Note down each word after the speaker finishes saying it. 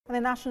And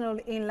the National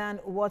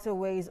Inland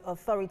Waterways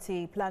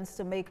Authority plans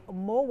to make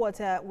more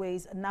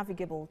waterways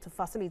navigable to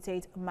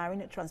facilitate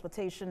marine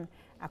transportation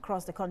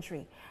across the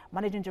country.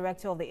 Managing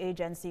Director of the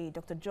agency,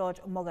 Dr.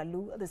 George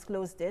Moghalu,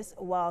 disclosed this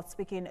while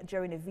speaking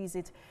during a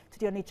visit to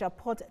the Onitsha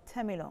Port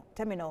Terminal.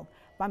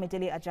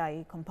 Bamidele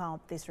Ajayi compiled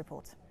this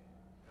report.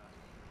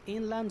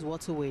 Inland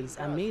waterways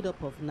are made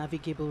up of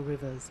navigable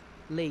rivers,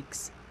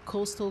 lakes,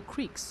 coastal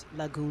creeks,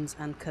 lagoons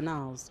and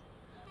canals.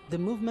 The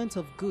movement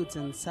of goods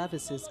and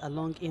services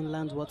along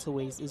inland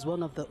waterways is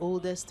one of the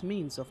oldest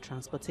means of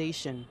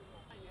transportation.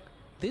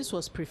 This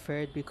was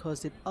preferred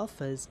because it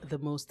offers the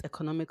most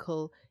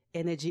economical,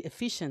 energy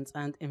efficient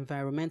and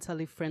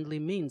environmentally friendly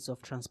means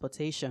of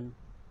transportation.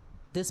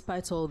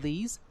 Despite all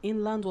these,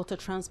 inland water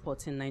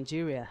transport in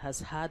Nigeria has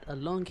had a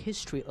long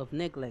history of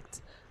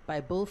neglect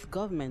by both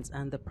government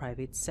and the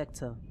private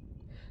sector.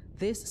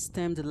 This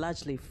stemmed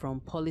largely from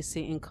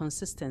policy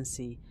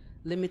inconsistency,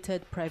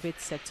 limited private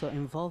sector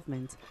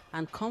involvement,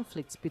 and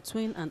conflicts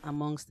between and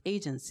amongst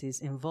agencies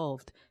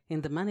involved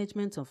in the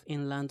management of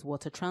inland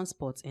water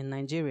transport in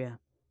Nigeria.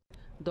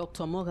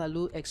 Dr.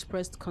 Moghalu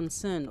expressed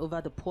concern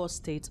over the poor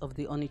state of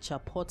the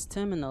Onitsha Port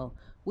Terminal,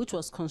 which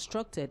was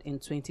constructed in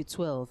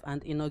 2012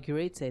 and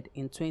inaugurated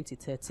in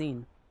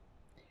 2013.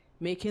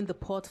 Making the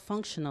port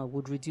functional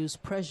would reduce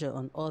pressure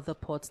on other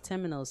port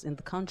terminals in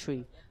the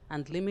country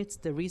and limit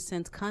the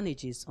recent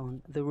carnages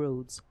on the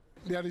roads.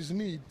 There is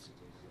need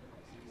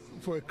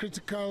for a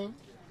critical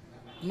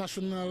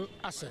national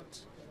asset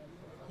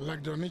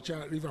like the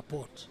Onitsha River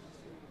Port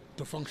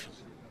to function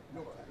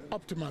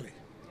optimally.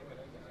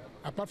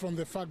 Apart from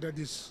the fact that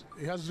it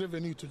has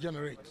revenue to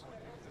generate,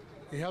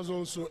 it has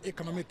also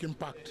economic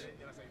impact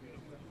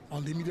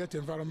on the immediate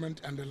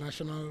environment and the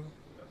national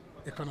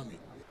economy.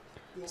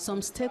 Some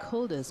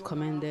stakeholders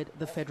commended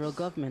the federal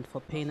government for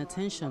paying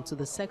attention to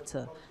the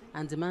sector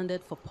and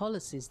demanded for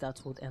policies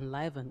that would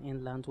enliven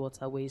inland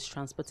waterways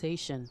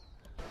transportation.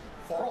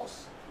 For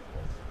us,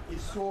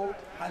 it's so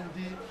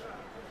handy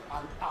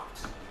and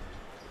apt.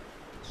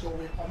 So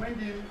we commend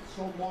him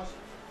so much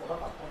for that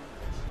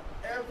appointment.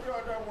 Every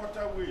other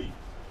waterway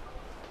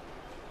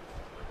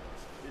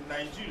in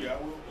Nigeria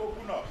will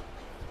open up.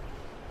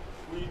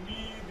 We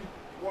need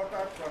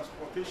water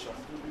transportation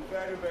to be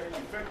very, very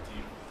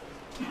effective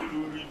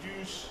to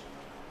reduce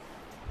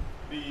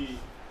the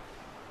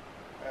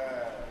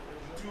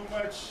too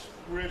much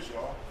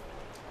pressure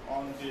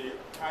on the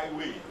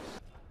highways.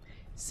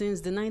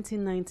 Since the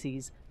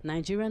 1990s,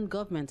 Nigerian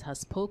government has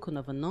spoken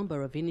of a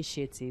number of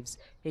initiatives,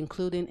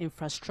 including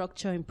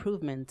infrastructure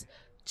improvement,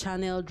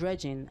 channel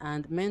dredging,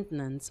 and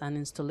maintenance and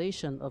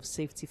installation of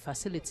safety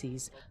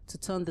facilities to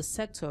turn the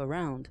sector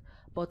around,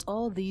 but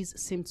all these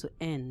seem to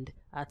end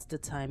at the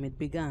time it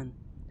began.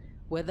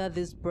 Whether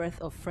this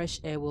breath of fresh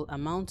air will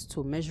amount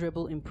to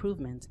measurable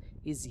improvement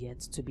is yet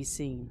to be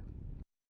seen.